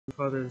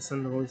Father, the Son,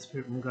 and the Holy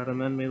Spirit, one God,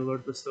 amen. May the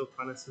Lord bestow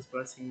upon us his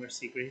blessing,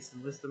 mercy, grace,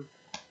 and wisdom,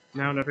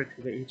 now and ever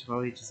to the age of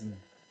all ages, amen.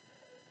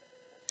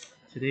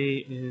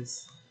 Today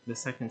is the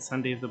second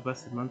Sunday of the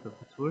blessed month of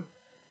Hatour,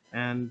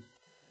 and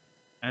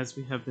as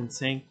we have been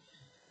saying,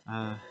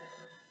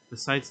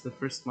 besides the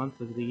first month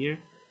of the year,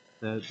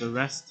 the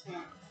rest,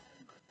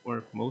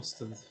 or most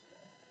of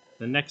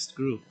the next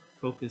group,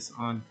 focus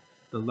on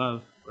the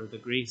love or the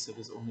grace of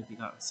his only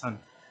begotten Son.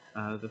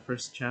 The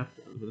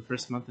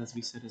first month, as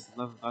we said, is the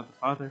love of God the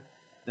Father,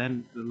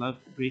 then the love,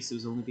 grace of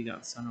his only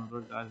begotten Son, our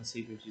Lord God and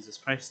Savior Jesus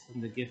Christ,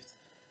 and the gift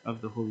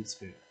of the Holy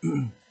Spirit.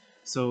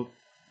 So,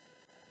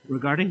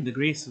 regarding the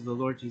grace of the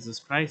Lord Jesus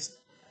Christ,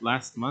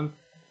 last month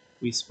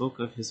we spoke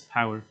of his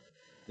power.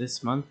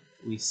 This month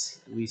we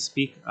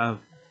speak of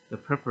the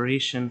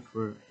preparation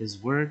for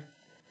his word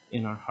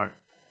in our heart.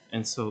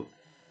 And so,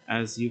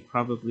 as you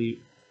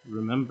probably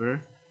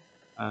remember,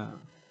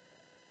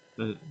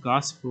 the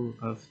gospel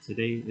of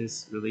today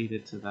is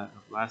related to that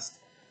of last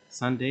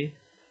Sunday.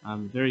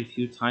 Very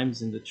few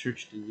times in the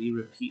church do we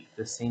repeat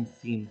the same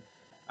theme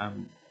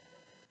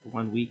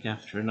 1 week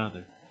after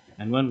another.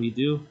 And when we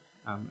do,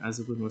 as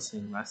Abun was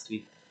saying last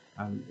week,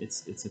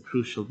 it's a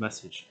crucial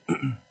message.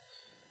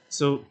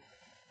 So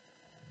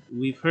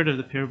we've heard of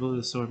the parable of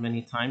the sower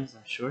many times,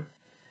 I'm sure,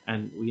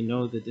 and we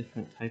know the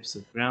different types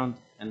of ground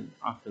and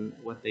often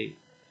what they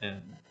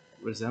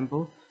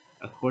resemble,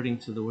 according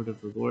to the word of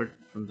the Lord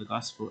from the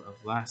gospel of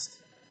last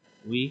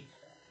week,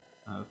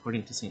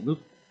 according to St.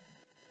 Luke.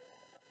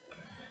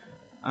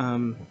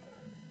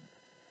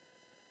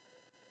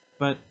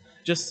 But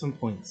just some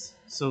points.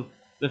 So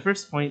the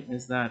first point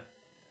is that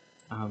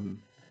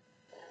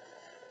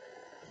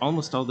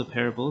almost all the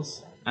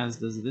parables, as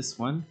does this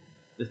one,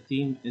 the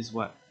theme is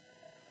what?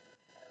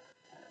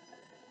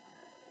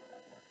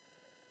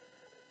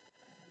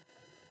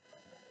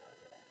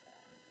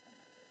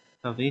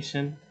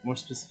 Salvation, more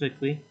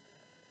specifically,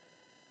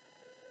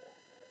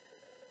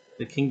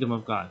 the kingdom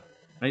of God,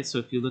 right? So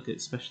if you look at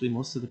especially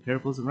most of the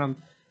parables, around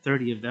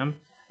 30 of them,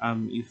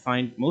 you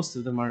find most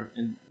of them are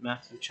in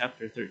Matthew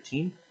chapter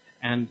 13,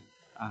 and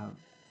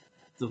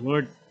the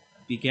Lord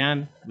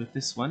began with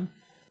this one,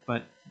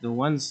 but the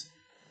ones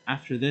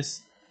after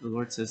this, the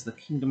Lord says, the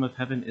kingdom of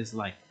heaven is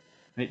like,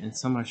 right? And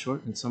some are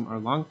short and some are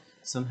long,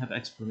 some have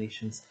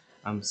explanations,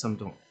 some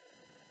don't.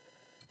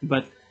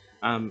 But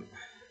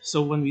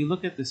so when we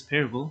look at this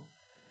parable,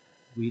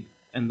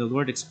 and the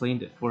Lord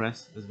explained it for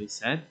us, as we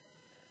said,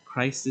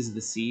 Christ is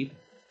the seed,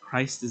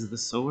 Christ is the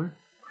sower,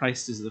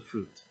 Christ is the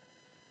fruit,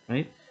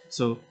 right?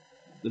 So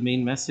the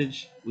main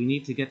message, we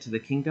need to get to the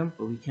kingdom,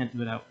 but we can't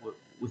do it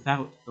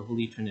without the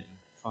Holy Trinity,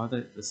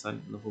 Father, the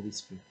Son, and the Holy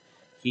Spirit.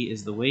 He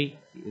is the way,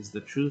 he is the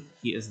truth,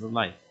 he is the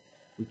life.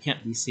 We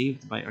can't be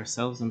saved by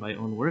ourselves and by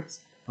own works,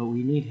 but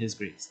we need his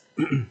grace.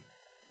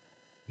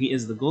 He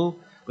is the goal,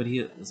 but he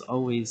is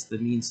always the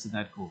means to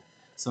that goal.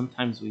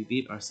 Sometimes we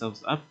beat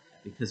ourselves up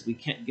because we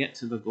can't get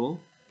to the goal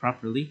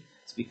properly.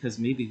 It's because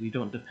maybe we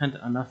don't depend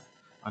enough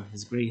on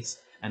his grace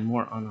and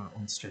more on our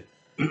own strength.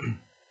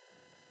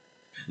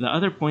 The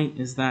other point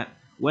is that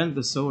when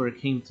the sower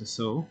came to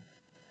sow,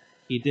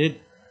 he did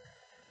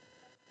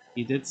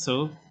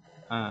so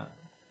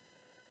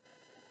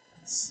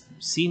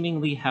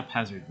seemingly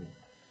haphazardly.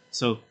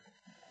 So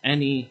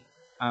any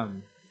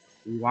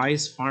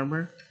wise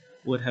farmer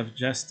would have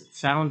just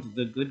found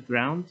the good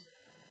ground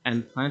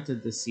and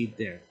planted the seed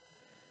there.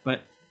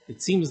 But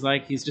it seems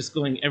like he's just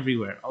going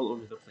everywhere, all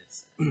over the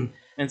place.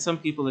 And some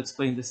people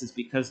explain this is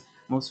because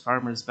most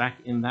farmers back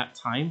in that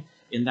time,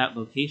 in that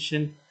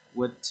location,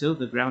 would till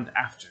the ground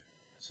after.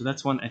 So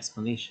that's one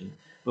explanation.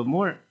 But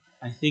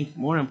I think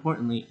more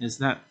importantly is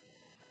that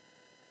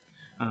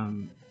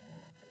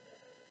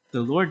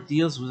the Lord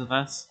deals with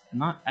us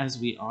not as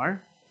we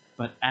are,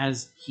 but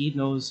as he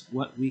knows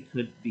what we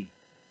could be.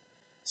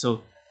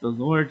 So the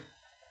Lord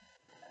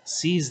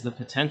sees the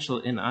potential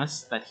in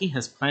us that he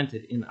has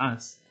planted in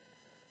us,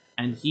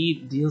 and he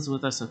deals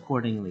with us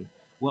accordingly,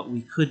 what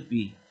we could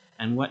be,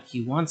 and what he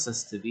wants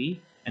us to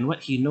be, and what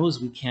he knows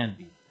we can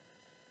be,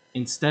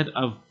 instead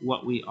of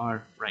what we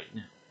are right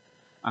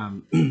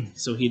now.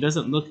 So he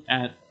doesn't look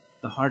at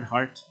the hard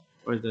heart,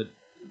 or the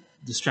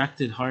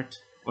distracted heart,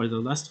 or the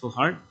lustful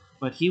heart,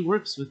 but he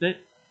works with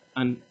it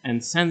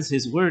and sends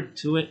his word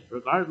to it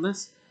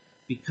regardless,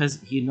 because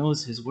he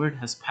knows his word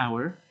has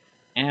power.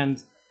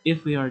 And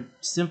if we are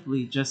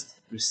simply just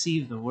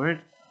receive the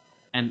word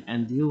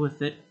and deal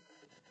with it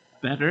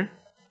better,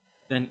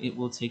 then it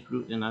will take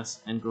root in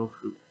us and grow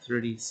fruit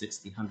 30,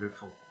 60,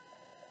 100-fold.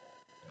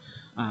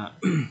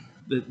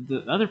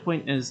 The other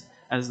point is,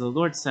 as the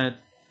Lord said,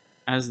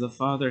 as the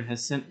Father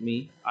has sent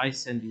me, I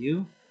send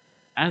you.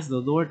 As the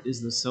Lord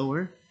is the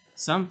sower,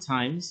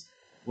 sometimes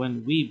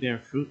when we bear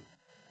fruit,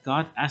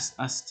 God asks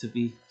us to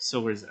be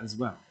sowers as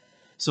well.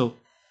 So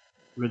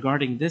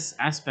regarding this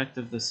aspect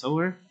of the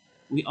sower,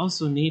 we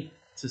also need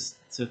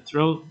to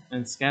throw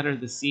and scatter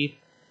the seed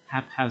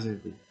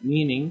haphazardly,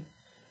 meaning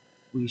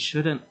we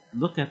shouldn't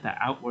look at the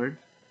outward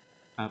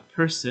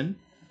person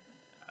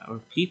or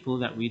people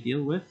that we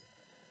deal with,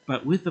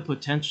 but with the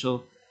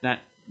potential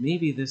that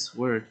maybe this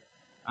word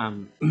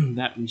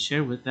that we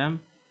share with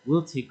them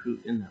will take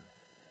root in them.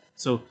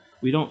 So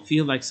we don't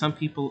feel like some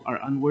people are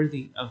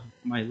unworthy of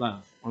my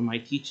love or my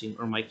teaching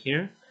or my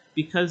care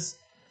because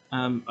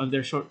of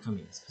their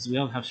shortcomings, because we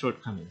all have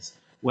shortcomings,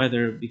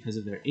 whether because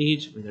of their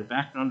age or their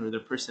background or their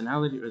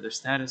personality or their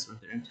status or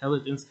their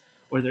intelligence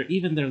or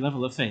even their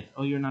level of faith.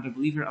 Oh, you're not a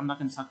believer? I'm not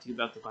going to talk to you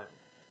about the Bible.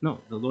 No,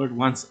 the Lord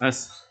wants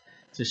us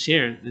to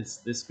share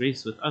this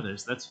grace with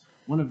others. That's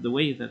one of the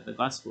ways that the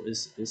gospel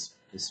is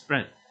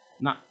spread,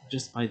 not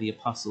just by the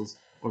apostles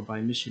or by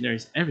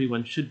missionaries.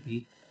 Everyone should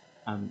be,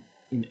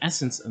 in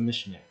essence, a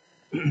missionary,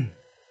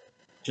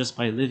 just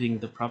by living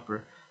the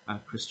proper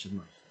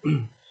Christian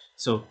life.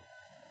 So,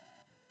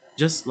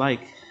 just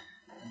like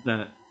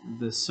the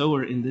the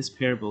sower in this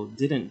parable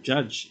didn't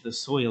judge the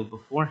soil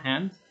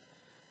beforehand,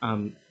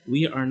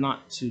 we are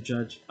not to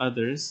judge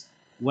others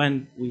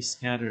when we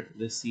scatter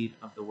the seed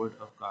of the word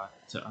of God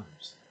to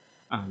others.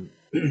 Um,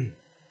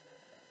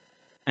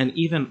 and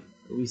even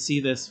we see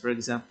this, for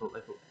example,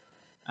 like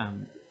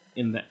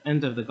in the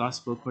end of the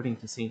Gospel according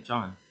to St.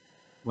 John,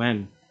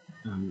 when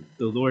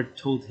the Lord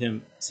told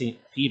him, St.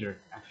 Peter,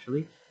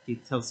 actually, he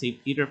tells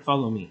St. Peter,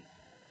 follow me.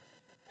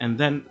 And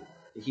then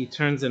he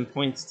turns and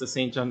points to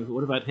St. John,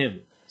 what about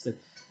him? He said,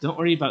 don't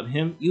worry about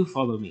him, you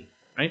follow me,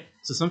 right?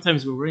 So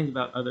sometimes we're worrying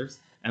about others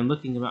and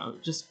looking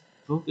about, just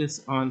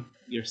focus on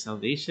your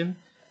salvation,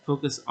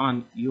 focus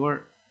on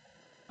your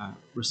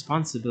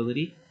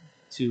responsibility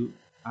to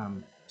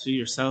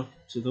yourself,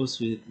 to those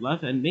who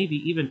love, and maybe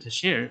even to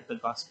share the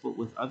gospel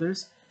with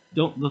others.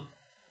 Don't look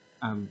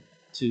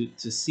to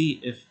see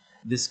if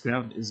this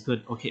ground is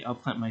good. Okay, I'll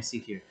plant my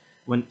seed here.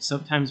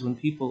 Sometimes when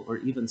people or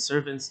even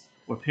servants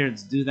or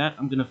parents do that,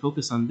 I'm going to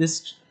focus on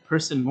this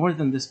person more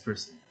than this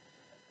person.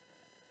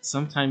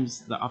 Sometimes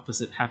the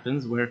opposite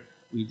happens, where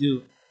we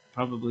do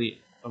probably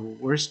a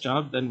worse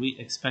job than we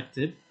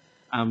expected,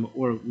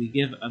 or we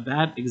give a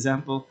bad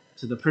example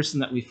to the person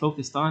that we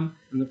focused on,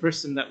 and the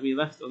person that we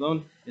left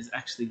alone is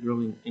actually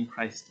growing in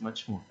Christ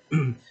much more.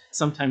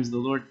 Sometimes the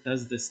Lord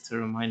does this to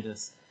remind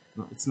us,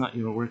 no, it's not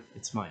your work,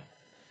 it's mine.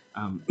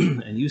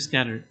 And you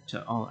scatter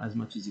to all as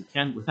much as you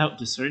can without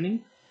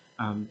discerning,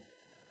 and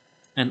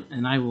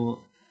I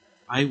will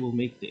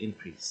make the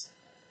increase.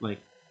 Like,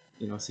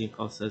 St.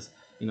 Paul says,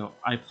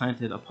 I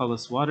planted,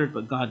 Apollos watered,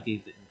 but God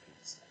gave the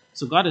increase.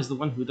 So God is the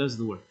one who does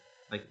the work.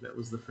 Like, that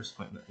was the first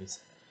point that we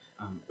said.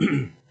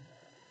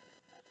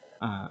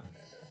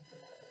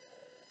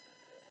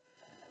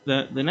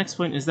 The next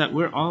point is that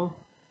we're all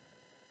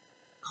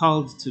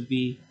called to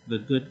be the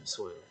good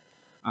soil.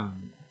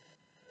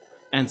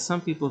 And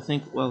some people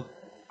think, well,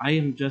 I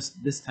am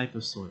just this type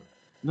of soil.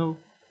 No,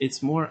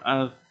 it's more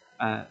of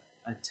a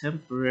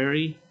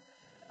temporary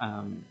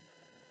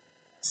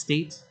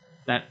state,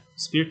 that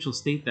spiritual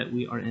state that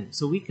we are in.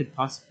 So we could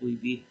possibly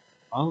be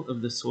all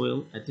of the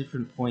soil at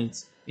different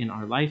points in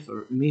our life,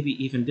 or maybe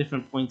even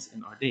different points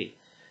in our day.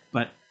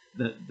 But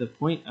the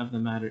point of the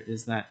matter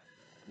is that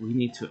we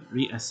need to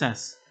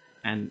reassess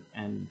and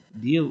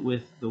deal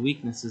with the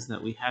weaknesses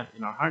that we have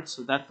in our hearts,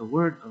 so that the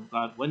word of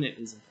God, when it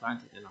is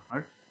implanted in our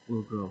heart,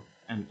 will grow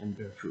and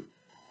bear fruit.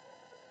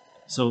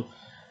 So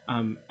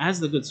as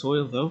the good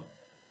soil, though,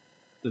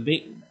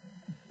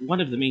 one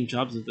of the main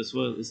jobs of the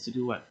soil is to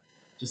do what?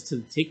 Just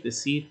to take the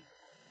seed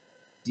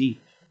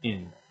deep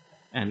in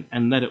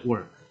and let it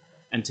work,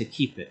 and to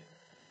keep it.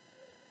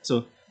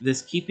 So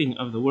this keeping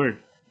of the word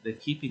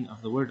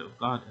of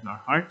God in our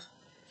heart,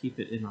 keep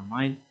it in our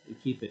mind, we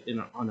keep it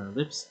on our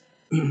lips.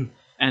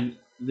 And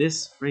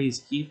this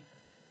phrase, keep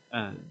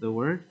the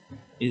word,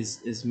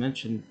 is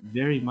mentioned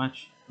very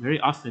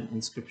often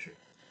in Scripture.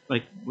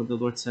 Like what the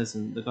Lord says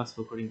in the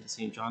Gospel according to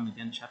St. John,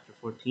 again, chapter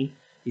 14,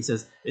 he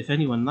says, if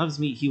anyone loves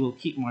me, he will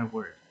keep my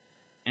word.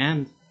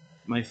 And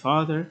my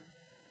Father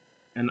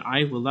and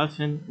I will love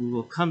him, we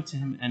will come to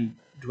him and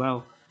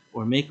dwell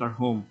or make our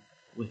home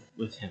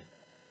with him.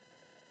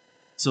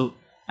 So,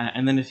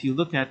 and then if you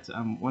look at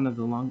one of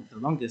the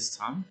longest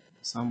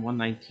Psalm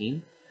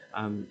 119,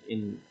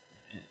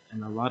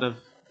 and a lot of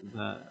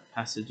the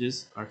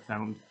passages are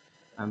found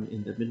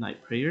in the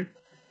midnight prayer,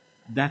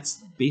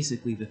 that's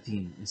basically the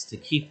theme, is to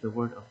keep the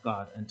word of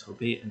God and to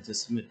obey it and to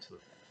submit to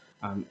it.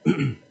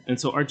 And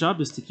so our job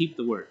is to keep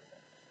the word.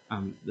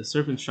 The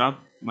servant's job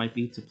might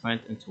be to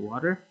plant and to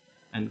water,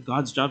 and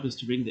God's job is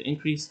to bring the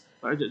increase,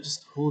 but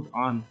just hold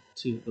on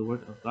to the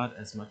word of God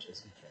as much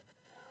as we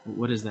can.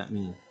 What does that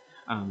mean?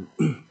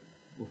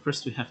 Well,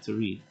 first we have to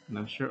read, and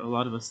I'm sure a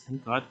lot of us,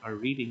 thank God, are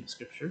reading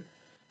Scripture.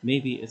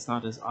 Maybe it's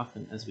not as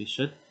often as we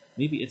should.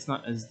 Maybe it's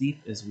not as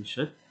deep as we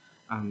should.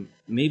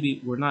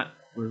 Maybe we're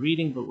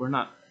reading, but we're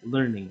not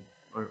learning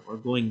or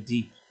going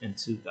deep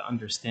into the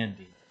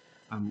understanding,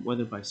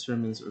 whether by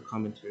sermons or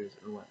commentaries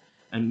or what.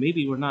 And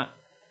maybe we're not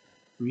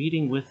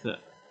reading with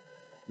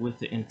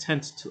the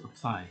intent to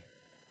apply.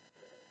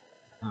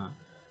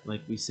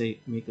 Like we say,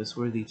 make us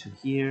worthy to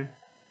hear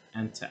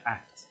and to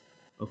act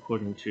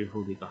according to your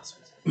holy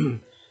gospels.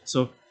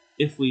 So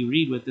if we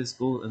read with this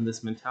goal and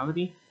this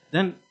mentality,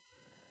 then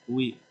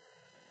we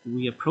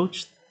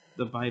approach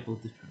the Bible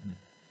differently.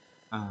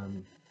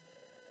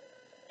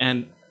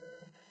 And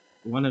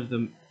one of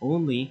the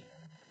only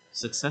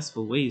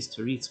successful ways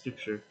to read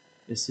scripture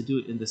is to do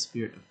it in the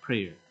spirit of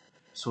prayer.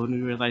 So when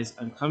we realize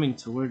I'm coming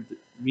to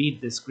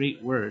read this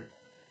great word,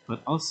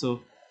 but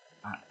also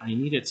I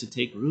need it to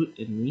take root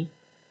in me,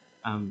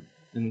 then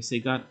we say,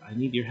 God, I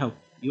need your help.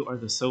 You are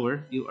the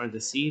sower, you are the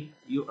seed,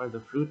 you are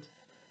the fruit.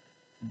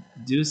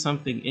 Do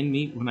something in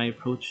me when I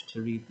approach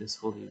to read this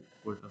holy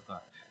word of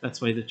God.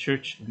 That's why the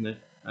church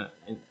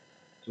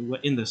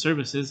in the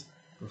services,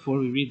 before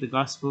we read the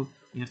gospel,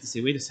 we have to say,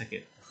 wait a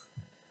second,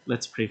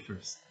 let's pray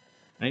first,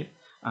 right?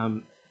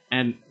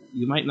 And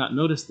you might not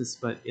notice this,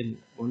 but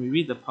when we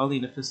read the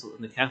Pauline epistle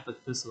and the Catholic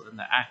epistle and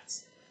the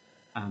Acts,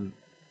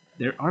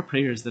 there are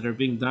prayers that are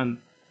being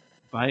done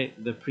by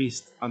the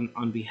priest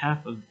on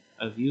behalf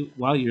of you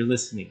while you're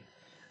listening.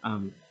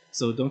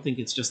 So don't think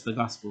it's just the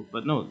gospel,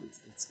 but no,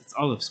 it's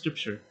all of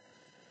Scripture.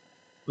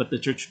 But the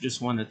church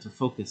just wanted to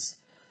focus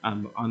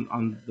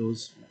on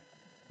those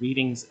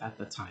readings at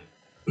the time.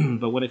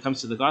 But when it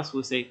comes to the gospel,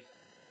 we say,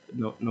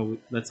 no,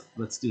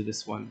 let's do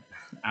this one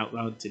out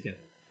loud together.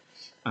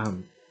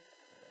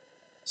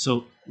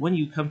 So when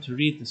you come to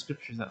read the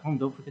scriptures at home,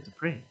 don't forget to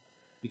pray,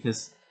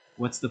 because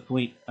what's the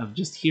point of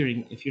just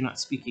hearing if you're not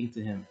speaking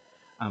to him?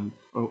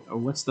 Or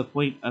what's the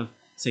point of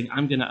saying,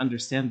 I'm going to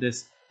understand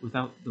this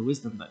without the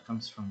wisdom that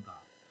comes from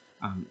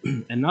God?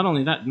 And not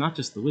only that, not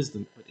just the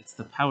wisdom, but it's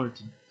the power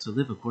to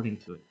live according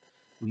to it.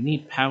 We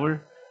need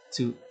power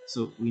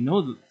so we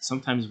know that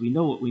sometimes we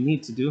know what we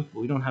need to do,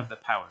 but we don't have the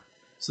power.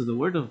 So the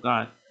Word of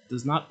God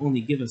does not only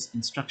give us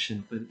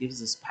instruction, but it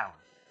gives us power.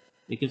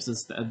 It gives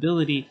us the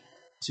ability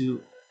to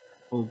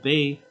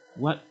obey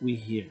what we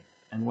hear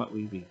and what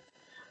we read.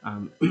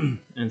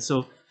 And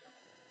so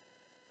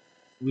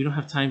we don't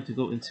have time to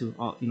go into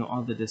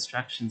all the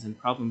distractions and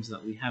problems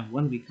that we have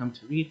when we come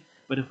to read.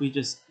 But if we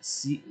just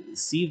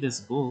see this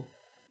goal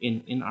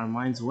in our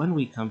minds when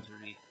we come to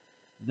read,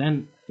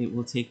 then it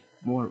will take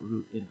more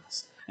root in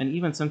us. And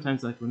even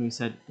sometimes, like when we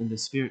said, in the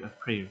spirit of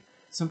prayer,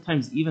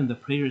 sometimes even the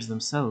prayers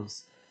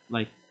themselves,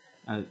 like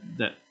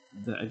the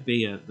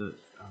Agbeya,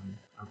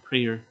 our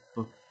prayer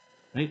book,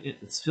 right?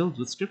 It's filled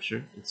with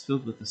scripture. It's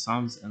filled with the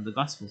Psalms and the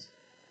Gospels.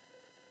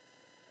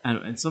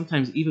 And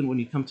sometimes even when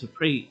you come to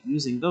pray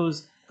using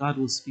those, God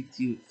will speak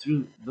to you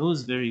through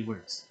those very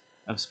words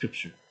of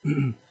scripture.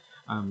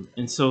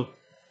 And so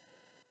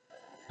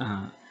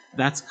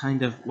that's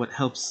kind of what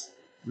helps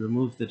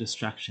remove the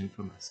distraction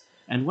from us.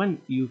 And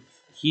when you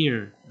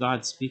hear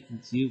God speaking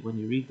to you, when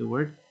you read the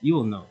word, you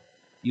will know.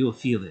 You will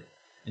feel it.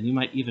 And you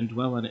might even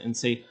dwell on it and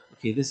say,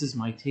 okay, this is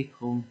my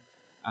take-home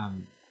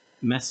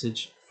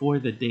message for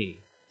the day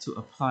to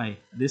apply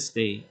this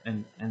day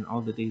and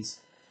all the days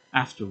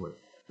afterward,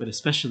 but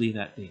especially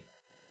that day.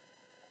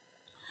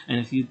 And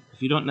if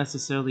you don't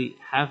necessarily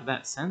have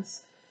that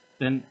sense,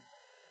 then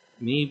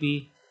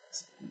maybe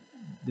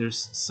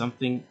there's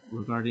something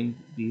regarding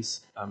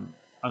these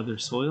other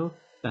soil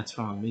that's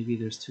wrong. Maybe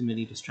there's too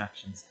many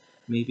distractions.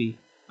 Maybe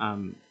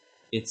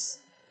it's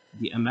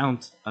the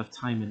amount of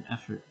time and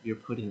effort you're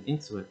putting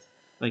into it.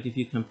 Like if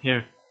you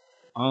compare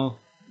all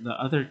the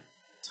other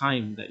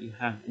time that you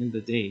have in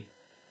the day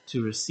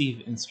to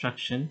receive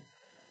instruction,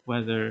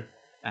 whether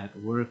at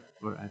work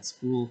or at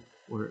school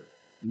or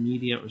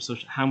media or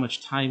social, how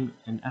much time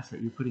and effort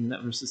you're putting in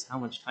that versus how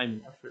much time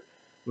and effort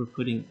we're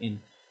putting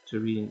in to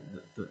reading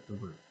the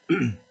word.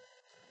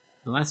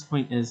 The last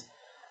point is,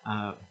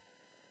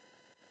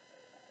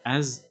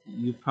 as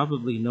you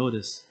probably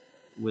notice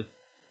with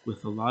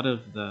a lot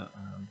of the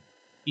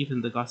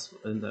even the gospel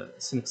and the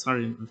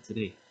Synaxarium of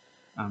today,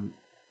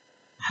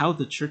 how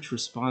the church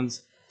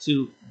responds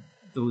to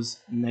those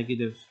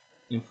negative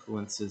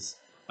influences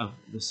of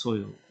the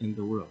soil in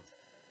the world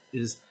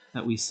is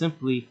that we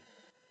simply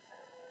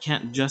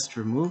can't just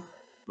remove,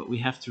 but we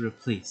have to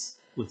replace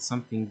with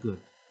something good,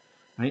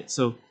 right?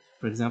 So,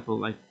 for example,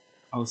 like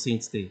All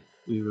Saints' Day,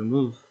 we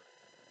remove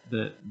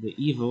the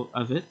evil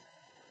of it,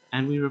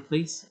 and we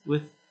replace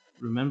with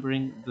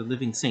remembering the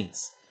living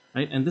saints,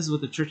 right? And this is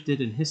what the church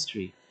did in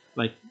history.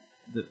 Like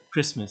the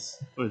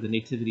Christmas or the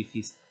Nativity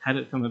feast, how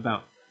did it come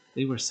about?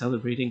 They were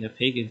celebrating a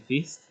pagan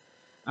feast,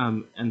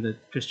 and the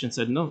Christians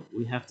said, no,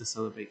 we have to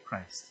celebrate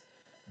Christ.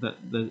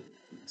 The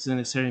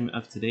Synaxarium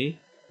of today,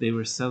 they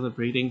were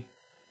celebrating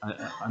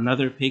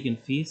another pagan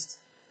feast,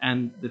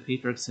 and the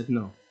patriarch said,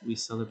 no, we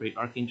celebrate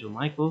Archangel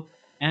Michael,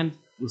 and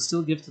we'll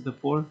still give to the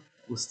poor,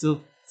 we'll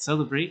still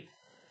celebrate,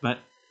 but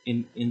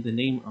in the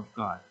name of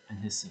God and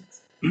his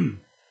saints.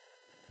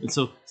 And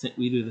so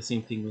we do the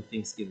same thing with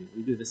Thanksgiving.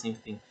 We do the same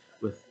thing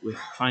with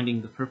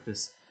finding the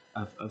purpose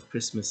of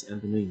Christmas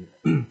and the New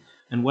Year.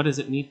 And what does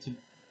it need to...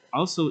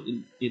 Also,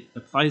 it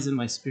applies in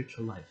my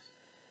spiritual life.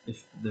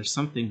 If there's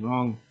something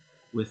wrong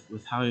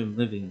with how I'm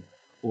living,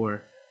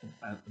 or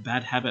a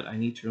bad habit I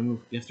need to remove,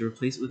 you have to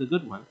replace it with a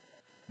good one,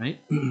 right?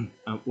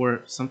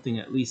 Or something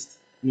at least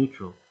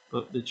neutral.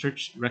 But the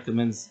church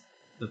recommends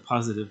the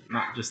positive,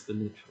 not just the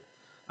neutral,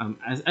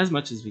 as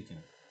much as we can.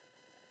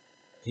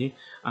 Okay,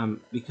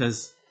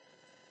 because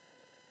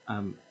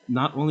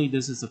not only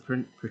does this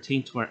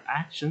pertain to our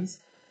actions,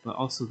 but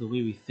also the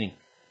way we think.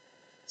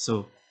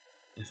 So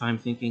If I'm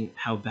thinking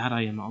how bad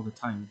I am all the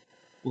time,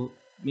 well,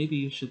 maybe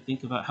you should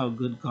think about how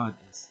good God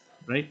is,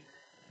 right?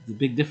 The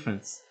big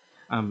difference.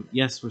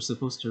 Yes, we're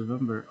supposed to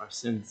remember our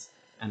sins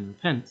and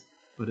repent,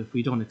 but if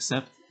we don't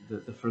accept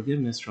the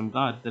forgiveness from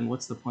God, then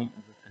what's the point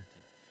of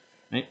repenting,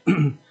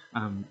 right?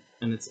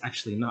 And it's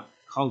actually not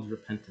called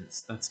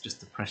repentance, that's just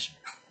depression.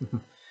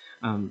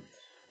 um,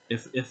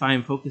 if I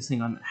am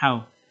focusing on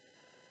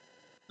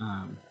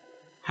um,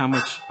 how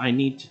much I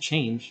need to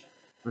change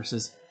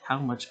versus how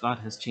much God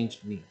has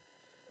changed me.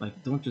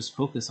 Like, don't just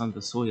focus on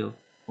the soil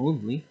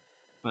only,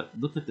 but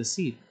look at the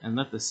seed and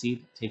let the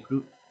seed take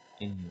root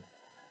in you.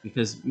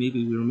 Because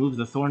maybe we remove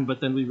the thorn, but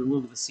then we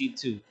remove the seed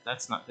too.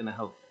 That's not going to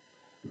help,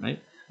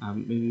 right?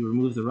 Maybe we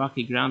remove the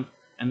rocky ground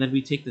and then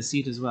we take the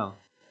seed as well,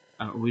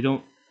 or we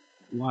don't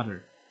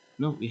water.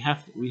 No, we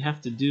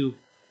have to do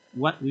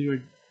what we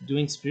were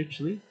doing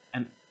spiritually,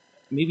 and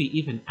maybe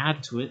even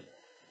add to it,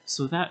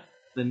 so that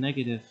the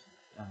negative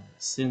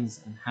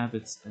sins and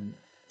habits and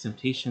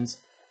temptations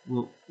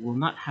will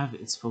not have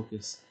its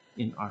focus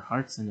in our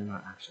hearts and in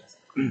our actions.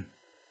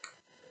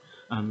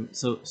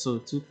 So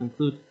to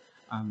conclude,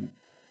 um,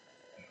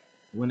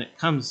 when it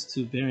comes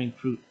to bearing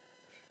fruit,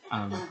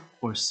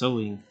 or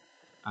sowing,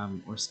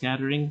 or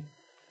scattering,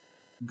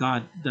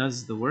 God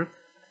does the work.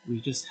 We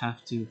just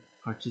have to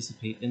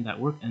participate in that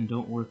work and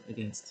don't work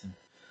against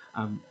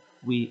Him.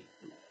 We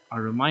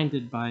are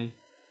reminded by,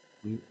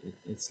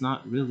 it's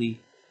not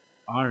really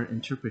our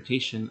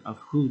interpretation of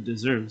who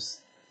deserves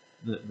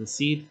the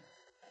seed.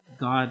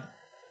 God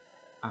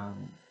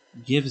um,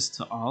 gives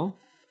to all,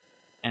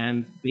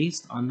 and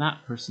based on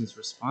that person's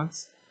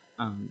response,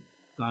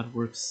 God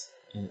works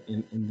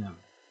in them.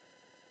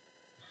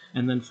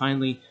 And then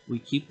finally, we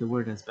keep the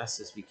word as best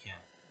as we can.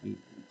 We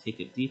take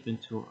it deep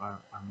into our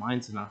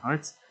minds and our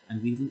hearts,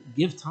 and we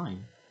give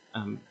time,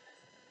 um,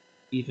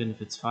 even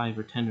if it's 5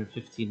 or 10 or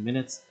 15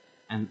 minutes.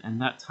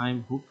 And that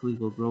time hopefully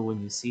will grow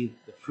when you see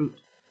the fruit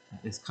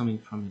that is coming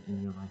from it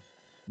in your life.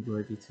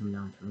 Glory be to Him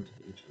now and forever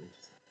to the age of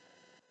ages.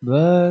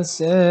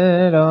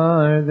 Blessed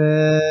are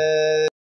they